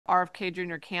RFK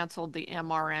Jr. canceled the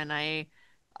mRNA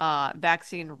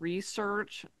vaccine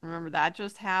research. Remember that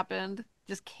just happened?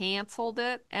 Just canceled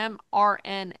it.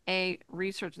 mRNA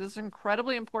research. This is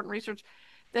incredibly important research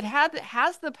that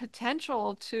has the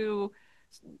potential to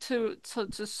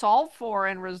solve for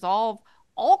and resolve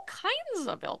all kinds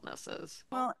of illnesses.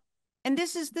 Well, and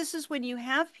this is when you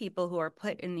have people who are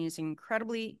put in these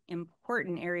incredibly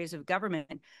important areas of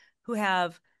government who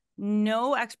have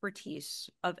no expertise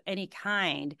of any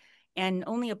kind and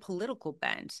only a political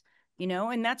bent,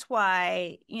 and that's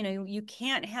why, you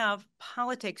can't have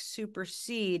politics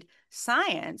supersede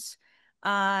science.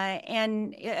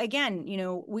 And again,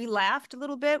 we laughed a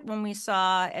little bit when we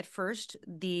saw at first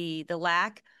the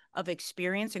lack of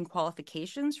experience and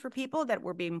qualifications for people that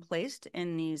were being placed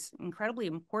in these incredibly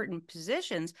important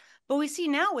positions. But we see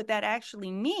now what that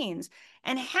actually means.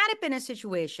 And had it been a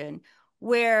situation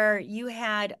where you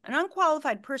had an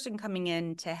unqualified person coming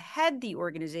in to head the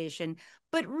organization,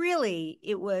 but really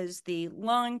it was the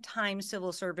longtime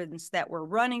civil servants that were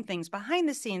running things behind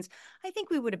the scenes, I think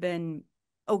we would have been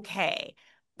okay. Yeah.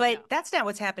 But that's not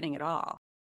what's happening at all.